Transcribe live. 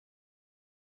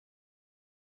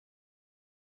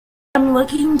I'm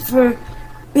looking for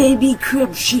baby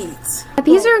crib sheets.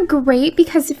 These are great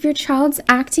because if your child's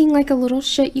acting like a little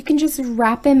shit, you can just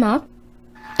wrap him up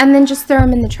and then just throw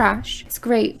him in the trash. It's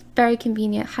great. Very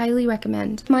convenient. Highly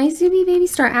recommend. My Zuby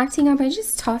babies start acting up, I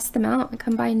just toss them out and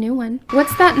come buy a new one.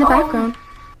 What's that in the background?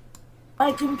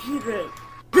 My computer.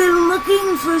 They're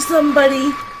looking for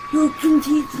somebody who can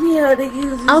teach me how to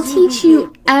use I'll teach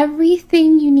you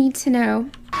everything you need to know.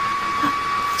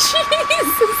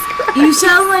 Jesus Christ. You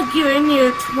sound like you're in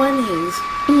your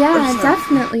 20s. Yeah,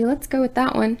 definitely. Let's go with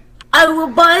that one. I will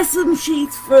buy some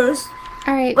sheets first.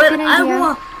 Alright, but good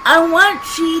idea. I want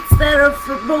sheets that are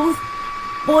for both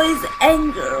boys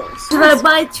and girls. Should I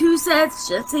buy 2 sets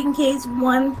just in case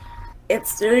one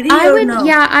gets dirty no?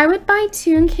 Yeah, I would buy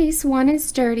 2 in case one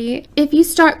is dirty. If you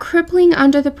start crippling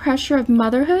under the pressure of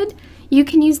motherhood, you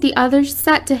can use the other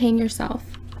set to hang yourself.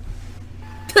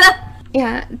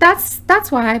 Yeah, that's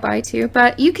why I buy 2,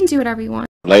 but you can do whatever you want.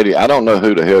 Lady, I don't know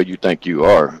who the hell you think you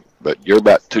are, but you're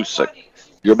about 2 seconds.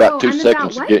 You're about 2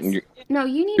 seconds from getting your. No,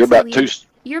 you need you're to about leave.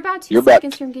 You're about 2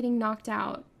 seconds from getting knocked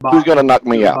out. Who's gonna knock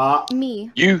me out? Me.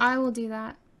 You. I will do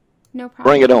that. No problem.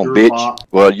 Bring it on, bitch.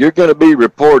 Well, you're gonna be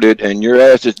reported, and your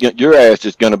ass is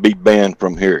gonna be banned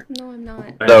from here. No, I'm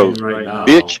not. So,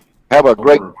 bitch, have a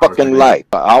great fucking life.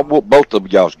 I'll whoop both of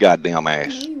y'all's goddamn ass.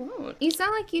 No, you won't. You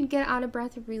sound like you'd get out of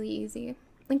breath really easy.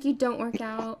 Like you don't work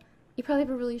out. You probably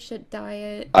have a really shit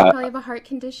diet. You probably have a heart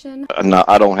condition. No,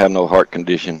 I don't have no heart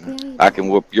condition. Yeah, I can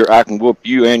whoop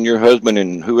you and your husband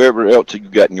and whoever else you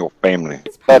got in your family.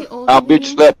 I'll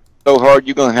bitch slap so hard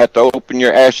you're gonna have to open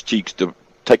your ass cheeks to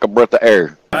take a breath of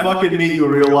air. I fucking meet you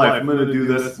in real life. I'm gonna do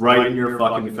this right in your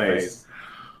fucking face.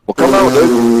 Well, come on,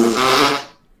 dude.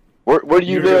 Where do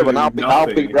you live? And I'll be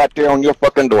right there on your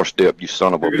fucking doorstep, you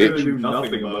son of a bitch. You're gonna do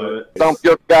nothing about it. Thump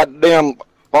your goddamn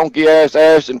funky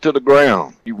ass into the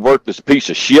ground. You worthless piece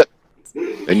of shit.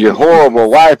 And your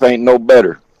horrible wife ain't no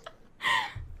better.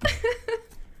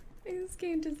 This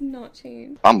game does not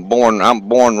change. I'm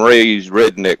born raised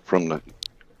redneck from the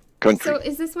country. So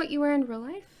is this what you wear in real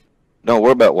life? Don't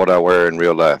worry about what I wear in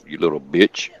real life, you little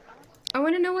bitch. I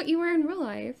want to know what you wear in real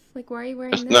life. Like, why are you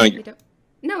wearing this?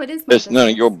 No, it is. That's none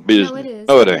of your business. No, it is.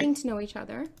 No, it We're ain't. getting to know each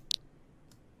other.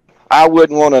 I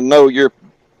wouldn't want to know your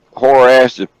whore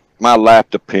ass if my life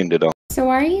depended on. So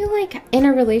why are you like in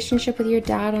a relationship with your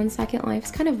dad on Second Life?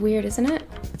 It's kind of weird, isn't it?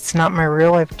 It's not my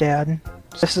real life dad.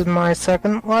 This is my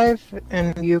Second Life,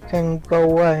 and you can go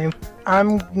away.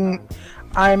 I'm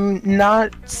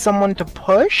not someone to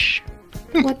push.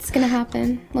 What's gonna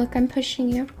happen? Look, I'm pushing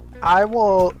you. I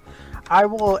will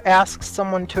ask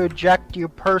someone to eject you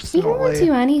personally. You won't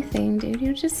do anything, dude.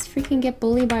 You'll just freaking get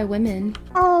bullied by women.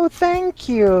 Oh, thank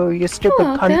you, you stupid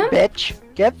cunt bitch.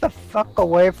 Get the fuck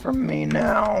away from me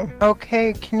now.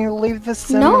 Okay, can you leave the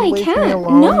sim and leave me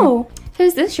alone? No!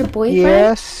 Who's this, your boyfriend?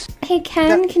 Yes. Hey,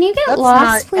 Ken, can you get that's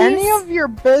lost, please? That's not any of your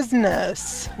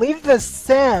business. Leave the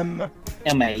sim.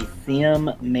 I'm a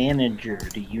sim manager.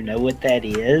 Do you know what that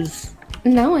is?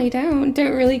 No, I don't.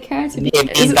 Don't really care to be.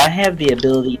 And I have the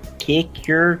ability to kick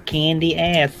your candy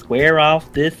ass square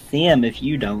off this sim if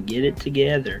you don't get it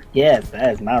together. Yes,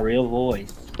 that is my real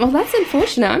voice. Well, that's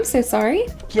unfortunate. I'm so sorry.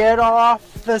 Get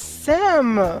off the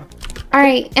sim.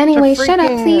 Alright, anyway, shut up,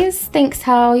 please. Thanks,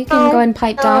 Hal. You can go and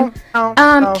pipe down.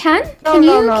 Ken, can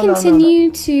you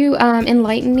continue to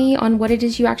enlighten me on what it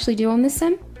is you actually do on this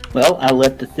sim? Well, I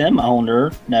let the sim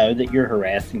owner know that you're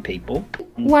harassing people.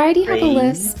 Why do you have a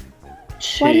lisp?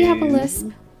 Why do you have a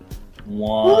lisp?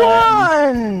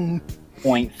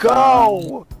 1.5.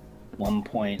 Go.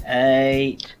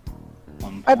 1.8.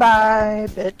 Bye-bye,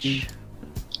 bitch.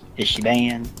 Is she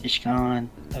banned? Is she gone?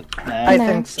 Oh, no. I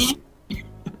think so.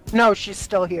 No, she's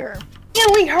still here.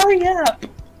 Ellie, hurry up!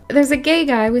 There's a gay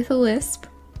guy with a lisp.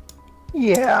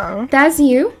 Yeah. That's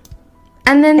you.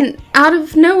 And then out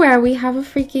of nowhere we have a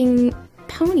freaking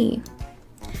pony.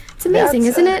 It's amazing,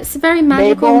 isn't it? It's a very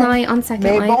magical night on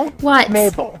Second Life. What?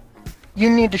 Mabel, you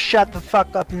need to shut the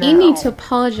fuck up now. You need to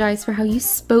apologize for how you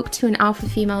spoke to an alpha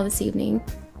female this evening.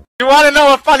 You want to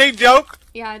know a funny joke?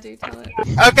 Yeah, I do. Tell it.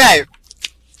 Okay.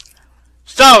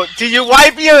 So, do you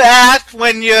wipe your ass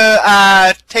when you're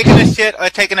taking a shit or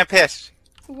taking a piss?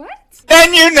 What?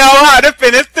 Then you know how to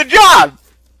finish the job.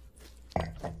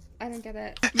 I don't get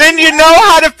it. Then you know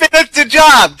how to finish the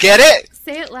job. Get it?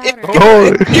 Say it louder.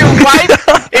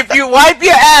 If you wipe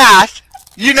your ass,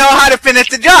 you know how to finish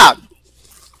the job.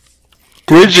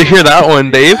 Where did you hear that one,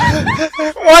 Dave?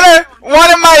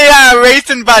 One of my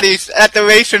racing buddies at the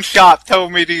racing shop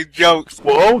told me these jokes.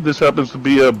 Well, this happens to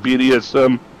be a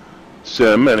BDSM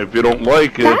sim, and if you don't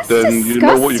like it, then you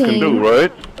know what you can do,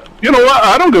 right? You know what?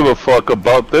 I don't give a fuck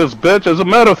about this, bitch. As a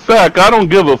matter of fact, I don't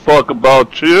give a fuck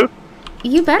about you.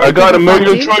 You better. I got a give fuck,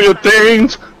 million dude. trillion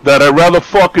things that I'd rather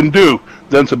fucking do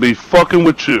than to be fucking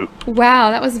with you. Wow,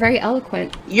 that was very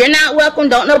eloquent. You're not welcome.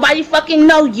 Don't nobody fucking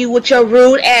know you with your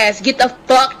rude ass. Get the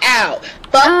fuck out.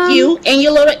 Fuck you and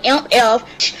your little imp elf.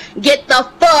 Get the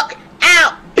fuck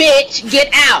out, bitch. Get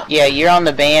out. Yeah, you're on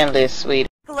the ban list, sweetie.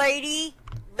 Lady,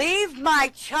 leave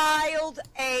my child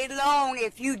alone.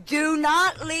 If you do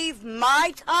not leave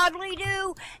my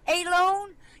toddly-do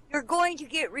alone, you're going to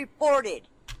get reported.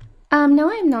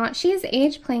 No, I'm not. She is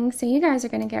age playing, so you guys are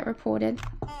gonna get reported.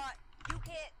 You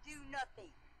can't do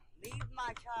nothing. Leave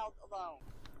my child alone.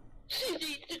 She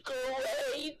needs to go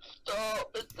away.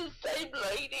 Stop. It's the same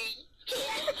lady.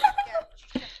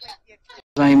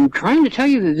 I'm trying to tell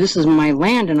you that this is my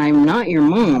land and I'm not your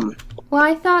mom. Well,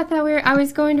 I thought that I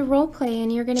was going to roleplay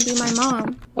and you're gonna be my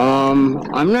mom.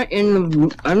 I'm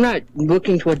not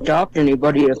looking to adopt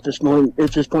anybody at this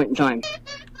point in time.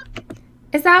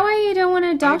 Is that why you don't want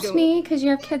to adopt me? Because you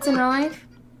have kids in real life?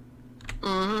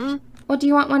 Mm-hmm. Well, do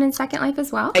you want one in Second Life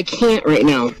as well? I can't right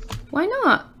now. Why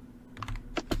not?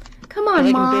 Come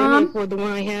on, Mom. I can barely afford the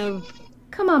one I have.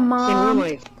 Come on, Mom. In real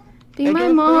life. Be I my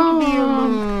don't mom. want to be your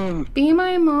mom. Be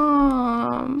my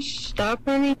mom. Stop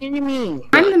running into me.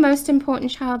 I'm the most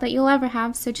important child that you'll ever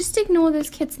have, so just ignore those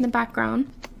kids in the background.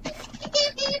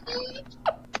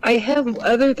 I have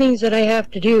other things that I have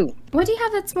to do. What do you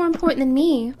have that's more important than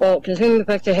me? Well, considering the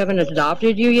fact I haven't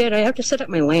adopted you yet, I have to set up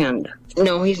my land.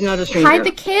 No, he's not a stranger. Hide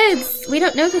the kids! We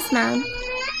don't know this man.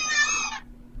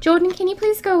 Jordan, can you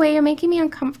please go away? You're making me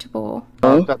uncomfortable.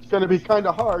 That's gonna be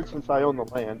kinda hard since I own the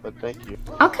land, but thank you.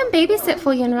 I'll come babysit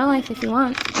for you in real life if you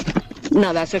want.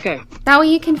 No, that's okay. That way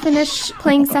you can finish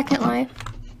playing Second Life.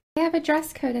 I have a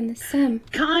dress code in the sim.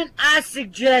 Can't I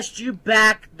suggest you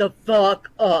back the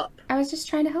fuck up? I was just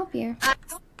trying to help you. I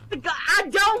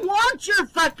don't want your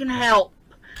fucking help.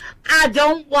 I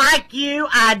don't like you.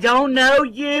 I don't know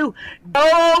you.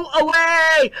 Go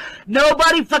away.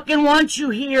 Nobody fucking wants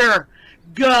you here.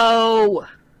 Go.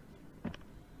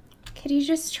 Could you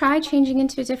just try changing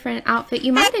into a different outfit?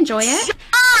 You might enjoy it. Shut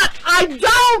up! I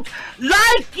don't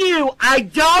like you. I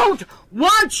don't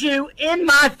want you in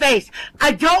my face.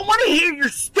 I don't want to hear your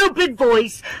stupid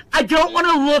voice. I don't want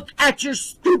to look at your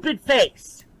stupid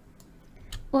face.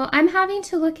 Well, I'm having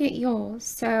to look at yours,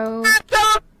 so... What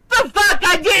the fuck?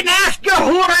 I didn't ask your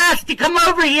whore ass to come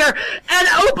over here and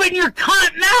open your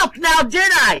cunt mouth now,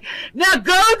 did I? Now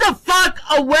go the fuck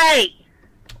away.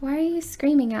 Why are you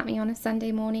screaming at me on a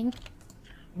Sunday morning?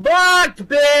 Blocked,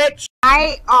 bitch!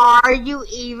 Why are you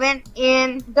even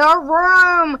in the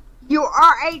room? You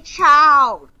are a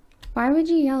child. Why would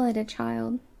you yell at a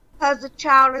child? Because the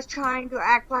child is trying to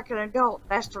act like an adult.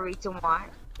 That's the reason why.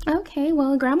 Okay,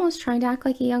 well, Grandma's trying to act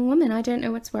like a young woman. I don't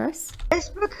know what's worse. It's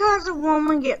because a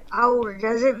woman gets older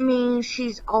doesn't mean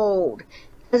she's old.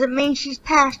 Doesn't mean she's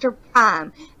past her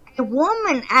prime. A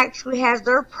woman actually has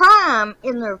their prime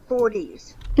in their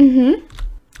 40s. Mm-hmm.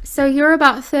 So you're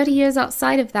about 30 years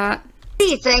outside of that. Do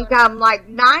you think I'm like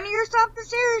 90 or something?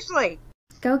 Seriously?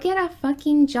 Go get a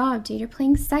fucking job, dude. You're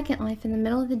playing Second Life in the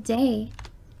middle of the day.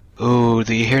 Ooh,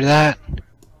 do you hear that?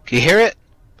 Can you hear it?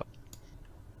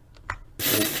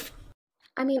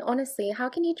 I mean, honestly, how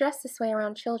can you dress this way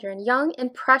around children? Young,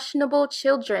 impressionable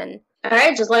children.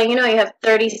 Alright, just letting you know you have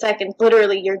 30 seconds.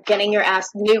 Literally, you're getting your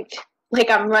ass nuked. Like,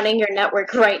 I'm running your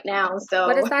network right now, so...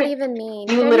 What does that even mean?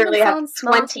 You literally have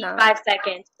 25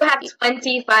 seconds. You have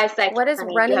 25 seconds. What is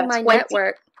running my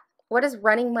network? What is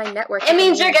running my network? It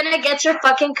means you're gonna get your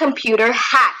fucking computer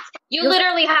hacked. You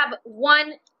literally have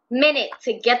 1 minute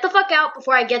to get the fuck out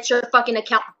before I get your fucking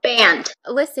account banned.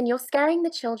 Listen, you're scaring the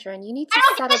children. You need to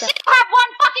settle down. You have 1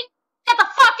 fucking... Get the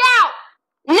fuck out!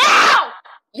 Now!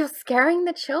 You're scaring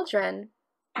the children.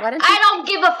 Why don't you... I don't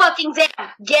give a fucking damn.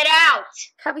 Get out!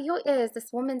 Cover your ears.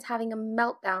 This woman's having a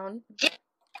meltdown. Get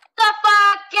the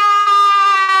fuck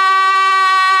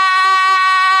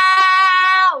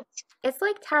out! It's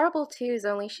like Terrible 2's,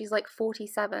 only she's like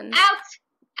 47. Out!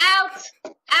 Out!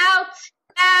 Out!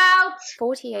 Out!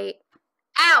 48.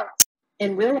 Out!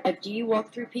 In real life, do you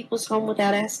walk through people's home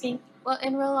without asking? Well,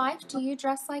 in real life, do you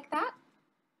dress like that?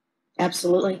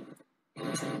 Absolutely.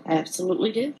 I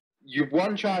absolutely do. Your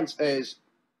one chance is,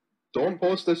 don't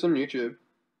post this on YouTube,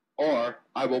 or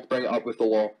I will bring it up with the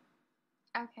law.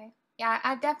 Okay. Yeah,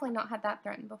 I've definitely not had that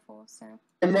threatened before, so...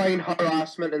 Online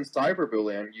harassment and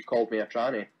cyberbullying, you called me a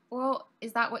tranny. Well,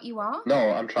 is that what you are?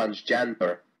 No, I'm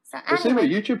transgender. So We'll see what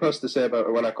anyway, YouTube has to say about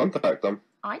it when I contact them.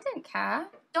 I don't care.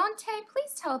 Dante,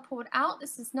 please teleport out.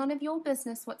 This is none of your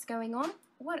business what's going on.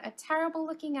 What a terrible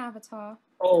looking avatar.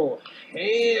 Oh,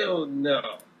 hell no.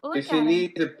 Look If she at him.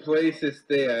 needs a place to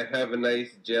stay, I have a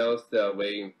nice jail cell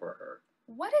waiting for her.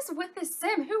 What is with this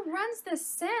sim? Who runs this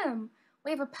sim?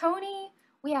 We have a pony.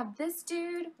 We have this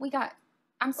dude. We got...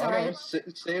 I'm sorry.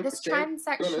 This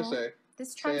transsexual.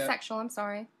 This transsexual, I'm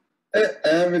sorry. That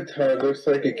avatar looks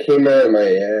like it came out of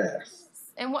my ass.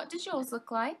 And what does yours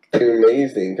look like?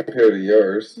 Amazing compared to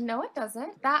yours. No, it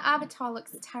doesn't. That avatar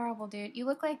looks terrible, dude. You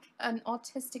look like an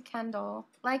autistic Ken doll.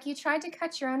 Like you tried to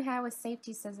cut your own hair with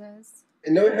safety scissors.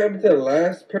 You know what happened to the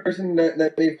last person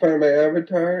that made fun of my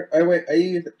avatar? I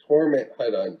used a torment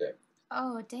HUD on them.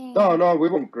 Oh, dang. No, we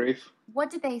won't grief. What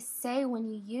did they say when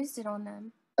you used it on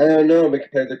them? I don't know,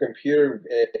 because the computer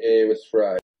it was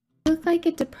fried. You look like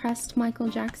a depressed Michael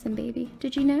Jackson baby.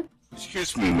 Did you know?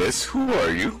 Excuse me, miss. Who are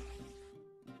you?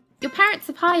 Your parents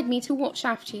have hired me to watch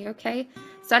after you, okay?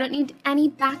 So I don't need any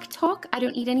back talk. I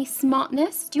don't need any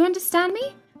smartness. Do you understand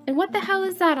me? And what the hell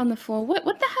is that on the floor? What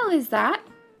the hell is that?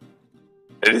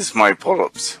 It is my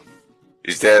pull-ups.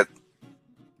 Is that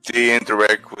they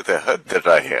interact with the HUD that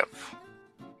I have?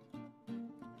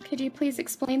 Could you please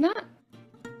explain that?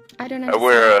 I don't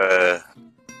understand.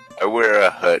 I wear a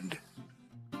HUD.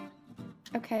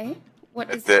 Okay. What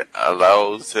is that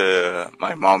allows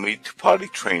my mommy to potty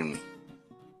train me.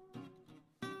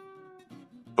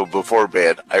 So before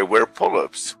bed, I wear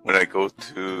pull-ups when I go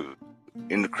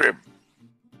in the crib.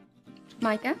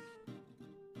 Micah?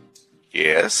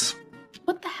 Yes?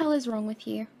 What the hell is wrong with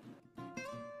you?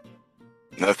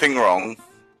 Nothing wrong.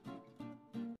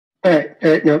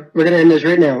 Alright, no, we're gonna end this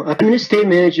right now. I'm the state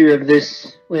manager of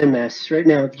this landmass right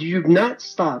now. If you do not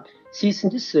stop, cease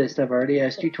and desist, I've already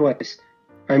asked you twice,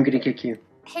 I'm gonna kick you.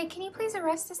 Hey, can you please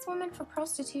arrest this woman for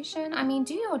prostitution? I mean,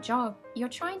 do your job. You're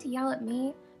trying to yell at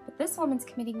me, but this woman's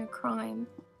committing a crime.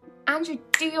 Andrew,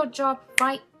 do your job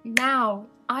right now.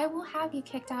 I will have you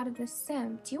kicked out of this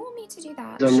sim. Do you want me to do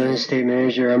that? I'm not a state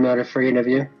manager, I'm not afraid of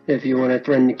you. If you want to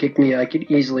threaten to kick me, I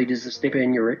could easily just state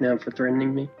ban you right now for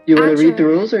threatening me. Do you want to read the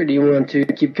rules, or do you want to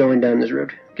keep going down this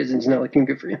road? Because it's not looking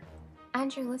good for you.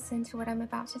 Andrew, listen to what I'm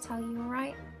about to tell you,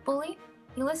 alright? Bully,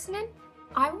 you listening?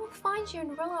 I will find you in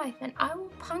real life and I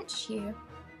will punch you.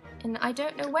 And I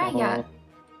don't know where yet,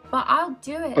 but I'll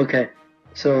do it. Okay,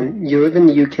 so you live in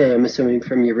the UK, I'm assuming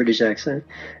from your British accent.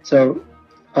 So,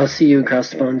 I'll see you across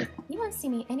the pond. You won't see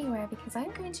me anywhere because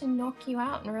I'm going to knock you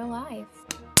out in real life.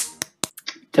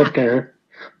 Tough guy, huh?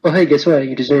 Well, hey, guess what?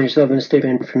 You just earned yourself a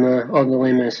statement from all the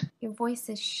lamas. Your voice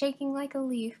is shaking like a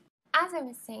leaf. As I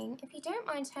was saying, if you don't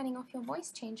mind turning off your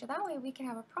voice changer, that way we can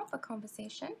have a proper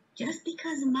conversation. Just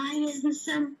because mine isn't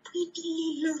some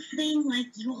pretty little thing like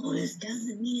yours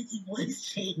doesn't mean it's a voice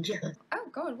changer. Oh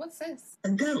god, what's this? A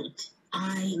goat.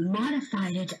 I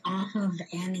modified it off of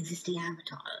an existing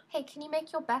avatar. Hey, can you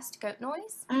make your best goat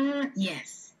noise?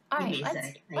 Yes. Alright,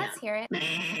 let's hear it.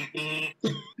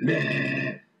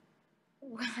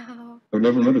 Wow. I've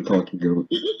never met a talking goat.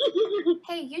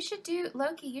 Hey,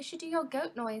 Loki, you should do your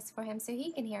goat noise for him so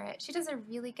he can hear it. She does a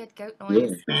really good goat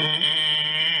noise.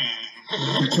 Yeah.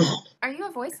 Are you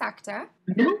a voice actor?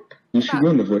 Nope. You should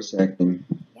learn the voice acting.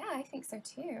 Yeah, I think so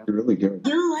too. You're really good.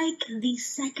 You're like the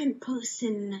second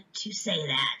person to say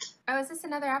that. Oh, is this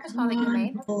another avatar that you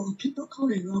made? Well, people call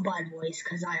me robot voice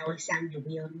because I always sounded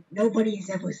weird. Nobody's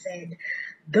ever said,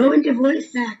 go into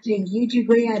voice acting, you do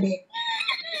great at it.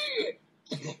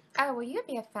 Oh, well, you'd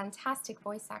be a fantastic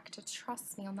voice actor.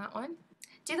 Trust me on that one.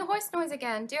 Do the horse noise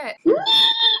again. Do it.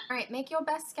 Alright, make your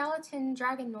best skeleton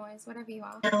dragon noise, whatever you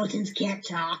are. Skeletons can't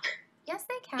talk. Yes,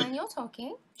 they can. You're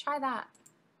talking. Try that.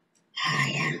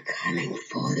 I am coming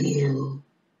for you.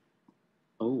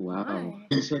 Oh wow! Why?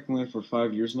 Been Second Life for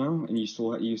 5 years now, and you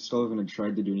still haven't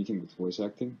tried to do anything with voice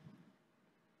acting?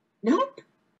 Nope.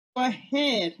 Go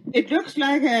ahead. It looks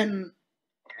like a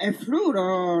fruit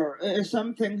or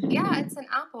something. Yeah, it's an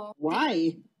apple.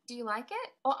 Why? Do you like it?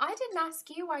 Well, I didn't ask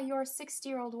you why you're a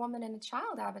 60-year-old woman in a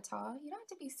child avatar. You don't have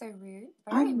to be so rude.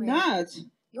 Very rude. Not.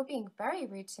 You're being very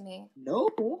rude to me. No.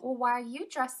 Well, why are you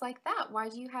dressed like that? Why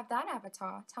do you have that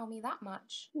avatar? Tell me that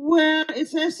much. Well,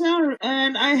 it's SR,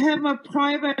 and I have my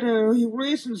private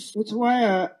reasons. That's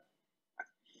why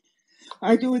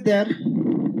I do that.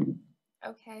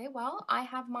 Okay, well, I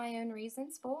have my own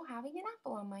reasons for having an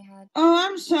apple on my head. Oh,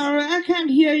 I'm sorry. I can't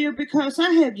hear you because I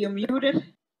have you muted.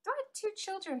 I have 2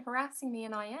 children harassing me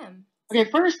and I am. Okay,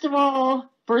 first of all,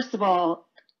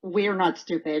 we're not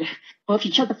stupid. Well, if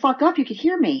you shut the fuck up, you could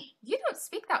hear me. You don't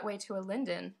speak that way to a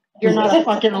Linden. You're not a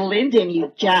fucking Linden,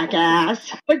 you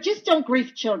jackass. But just don't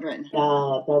grief children.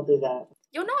 No, don't do that.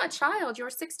 You're not a child. You're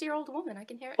a 60-year-old woman. I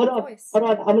can hear it Hold in on, your voice. hold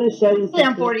on. I'm going to show you something.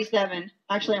 I'm 47.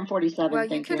 Actually, I'm 47. Well, you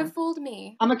thank could have fooled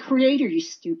me. I'm a creator, you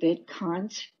stupid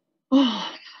cunt.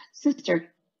 Oh, sister,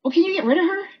 Well, can you get rid of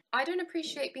her? I don't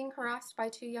appreciate being harassed by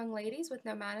two young ladies with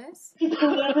no manners.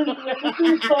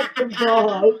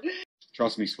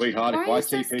 Trust me, sweetheart, Why if are I you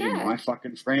so keep hitting scared? my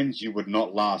fucking friends, you would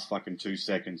not last fucking 2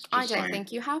 seconds. I Just don't saying.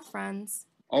 think you have friends.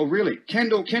 Oh, really?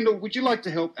 Kendall, would you like to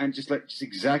help and just let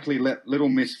little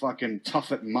Miss fucking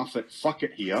Tuffet Muffet fuck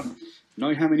it here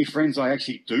know how many friends I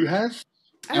actually do have?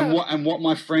 And what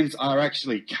my friends are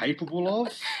actually capable of?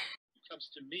 Comes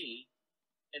to me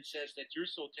and says that you're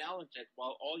so talented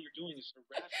while all you're doing is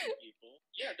harassing people.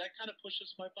 Yeah, that kind of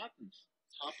pushes my buttons.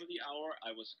 Top of the hour,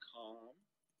 I was calm.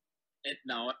 And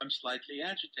now I'm slightly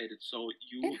agitated, so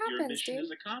your mission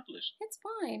is accomplished. It's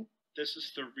fine. This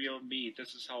is the real me.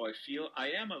 This is how I feel.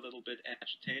 I am a little bit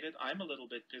agitated. I'm a little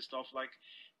bit pissed off,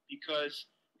 because,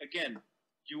 again,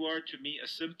 you are to me a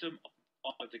symptom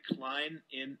of a decline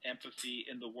in empathy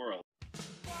in the world.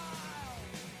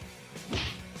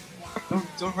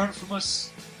 Don't run from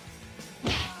us.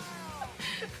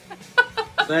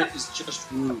 That is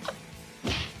just rude.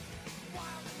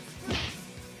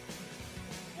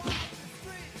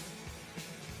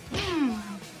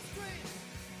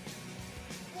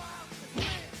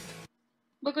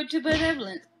 Welcome to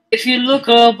Benevolent. If you look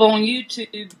up on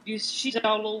YouTube, she's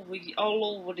all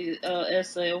over the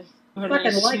SL. Her Fucking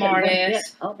little like smart it,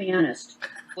 ass. I'll be honest.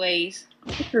 Ways.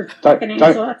 Get your fucking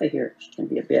ass off of here. She's gonna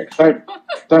be a bitch.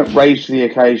 Don't raise to the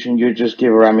occasion. You just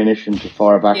give her ammunition to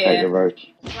fire back at your roads.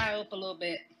 Fry up a little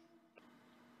bit.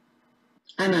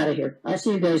 I'm out of here. I'll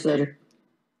see you guys later.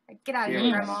 Get out of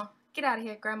here, Grandma. Get out of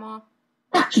here, Grandma.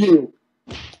 Fuck you.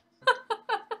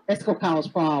 Let's go cause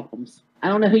problems. I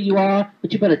don't know who you are,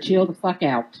 but you better chill the fuck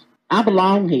out. I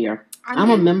belong here. I'm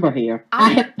a member here.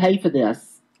 I have to pay for this.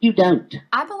 You don't.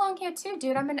 I belong here too,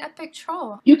 dude. I'm an epic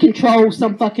troll. You can troll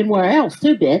some fucking where else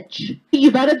too, bitch. You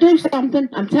better do something.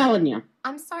 I'm telling you.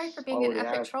 I'm sorry for being an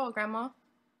epic troll, Grandma.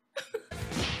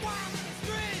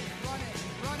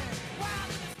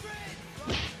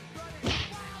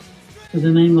 With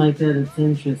a name like that, it's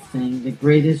interesting. The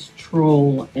greatest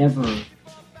troll ever.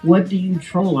 What do you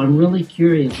troll? I'm really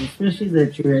curious, especially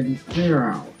that you're in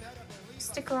Clear Out.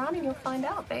 Stick around and you'll find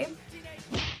out, babe.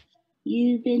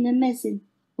 You've been a messin'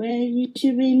 where you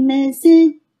should be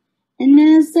messing, and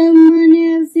now someone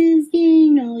else is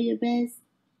getting all your best.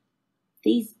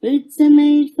 These boots are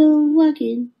made for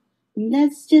walking, and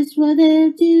that's just what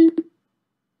they do.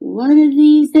 One of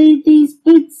these days, these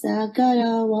boots are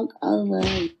gonna walk over.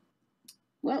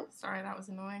 Whoa, sorry, that was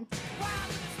annoying.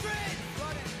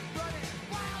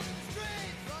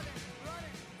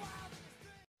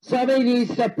 Somebody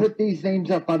needs to put these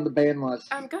names up on the ban list.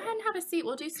 Go ahead and have a seat.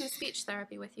 We'll do some speech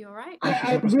therapy with you, alright?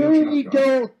 I really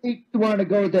don't think you want to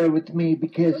go there with me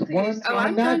because one,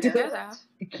 I'm not going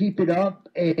to keep it up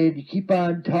and you keep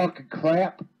on talking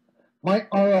crap. My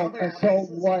RLSL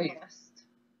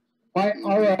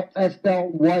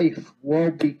wife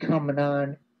will be coming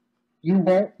on. You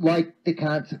won't like the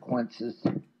consequences.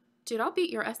 Dude, I'll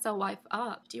beat your SL wife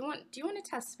up. Do you want to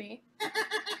test me?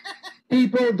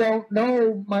 People don't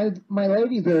know my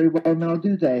lady very well now,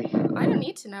 do they? I don't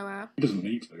need to know her. He doesn't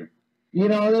need to. You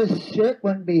know, this shit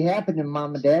wouldn't be happening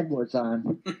Mom and Dad was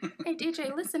on. Hey,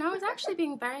 DJ, listen, I was actually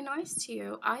being very nice to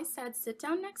you. I said sit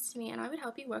down next to me and I would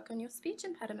help you work on your speech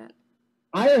impediment.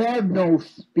 I have no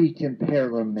speech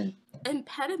impairment.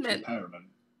 Impediment?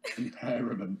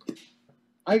 Impairment.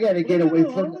 I gotta get away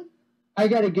from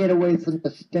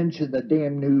the stench of the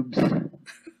damn noobs.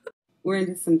 We're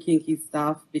into some kinky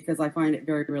stuff because I find it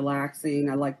very relaxing.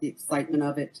 I like the excitement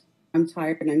of it. I'm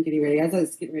tired and I'm getting ready. As I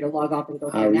was getting ready to log off and go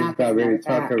for a nap. I was about ready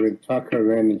to tuck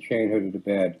her in and chain her to the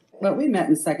bed. But we met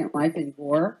in Second Life in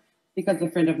Gore because a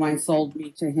friend of mine sold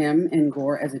me to him in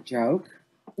Gore as a joke.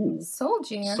 Ooh. Sold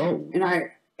you? Sold. And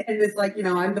it's like, you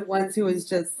know, I'm the ones who is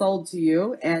just sold to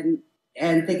you and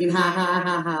thinking, ha, ha,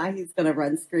 ha, ha, he's going to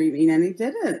run screaming. And he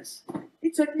didn't.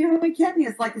 He took me home and kept me.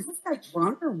 It's like, is this guy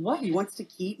drunk or what? He wants to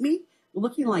keep me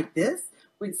looking like this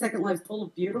when Second Life's full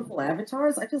of beautiful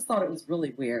avatars. I just thought it was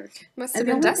really weird. Must have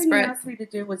been desperate. The only thing he asked me to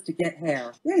do was to get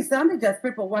hair. Yeah, he sounded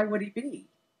desperate, but why would he be?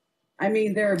 I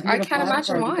mean, there are beautiful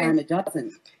avatars that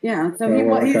doesn't. Yeah, so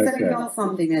he said he felt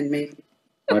something in me.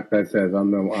 Like that says, I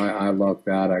lucked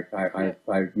out.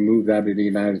 I moved out of the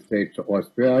United States to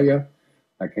Australia.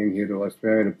 I came here to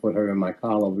Australia to put her in my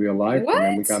collar real life. What? And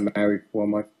then we got married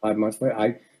 5 months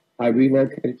later. I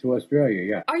relocated to Australia,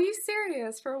 yeah. Are you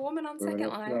serious? For a woman on We're Second in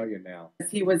Life? Australia now.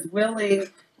 He was willing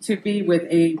to be with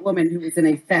a woman who was in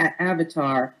a fat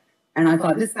avatar. And I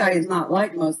thought, this guy is not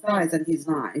like most guys, and he's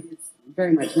not. He's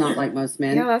very much not like most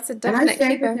men. Yeah, that's a And definite I stayed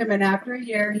keeper. with him, and after a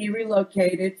year, he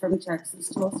relocated from Texas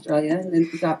to Australia, and then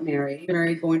we got married.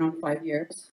 Married going on 5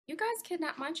 years. You guys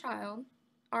kidnapped my child.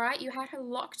 Alright, you had her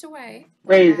locked away.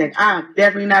 Wait a second. I'm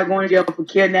definitely not going to jail for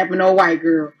kidnapping no white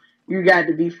girl. You got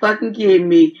to be fucking kidding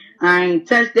me. I ain't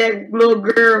touched that little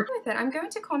girl. With it, I'm going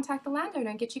to contact the landowner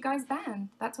and get you guys banned.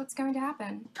 That's what's going to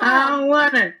happen. I don't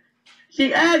want her.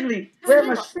 She ugly. Where's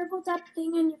my shriveled up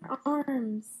thing in your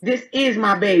arms? This is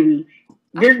my baby.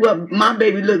 This is what my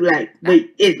baby look like. But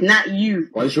it's not you.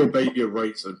 Why is your baby a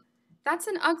raisin? That's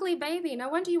an ugly baby. No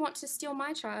wonder you want to steal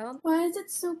my child. Why is it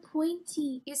so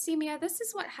pointy? You see, Mia, this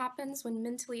is what happens when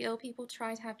mentally ill people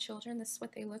try to have children. This is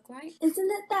what they look like.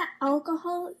 Isn't it that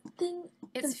alcohol thing?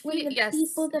 It's when the yes,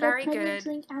 people that very are pregnant good.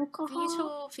 drink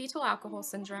alcohol? Fetal alcohol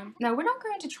syndrome. No, we're not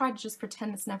going to try to just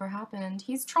pretend this never happened.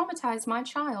 He's traumatized my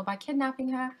child by kidnapping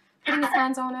her, putting his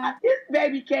hands on her. This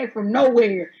baby came from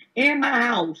nowhere in my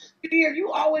house. Yeah,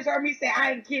 you always heard me say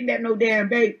I ain't kidnapped no damn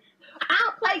baby. I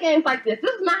don't play games like this.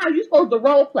 This is not how you supposed to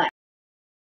role play.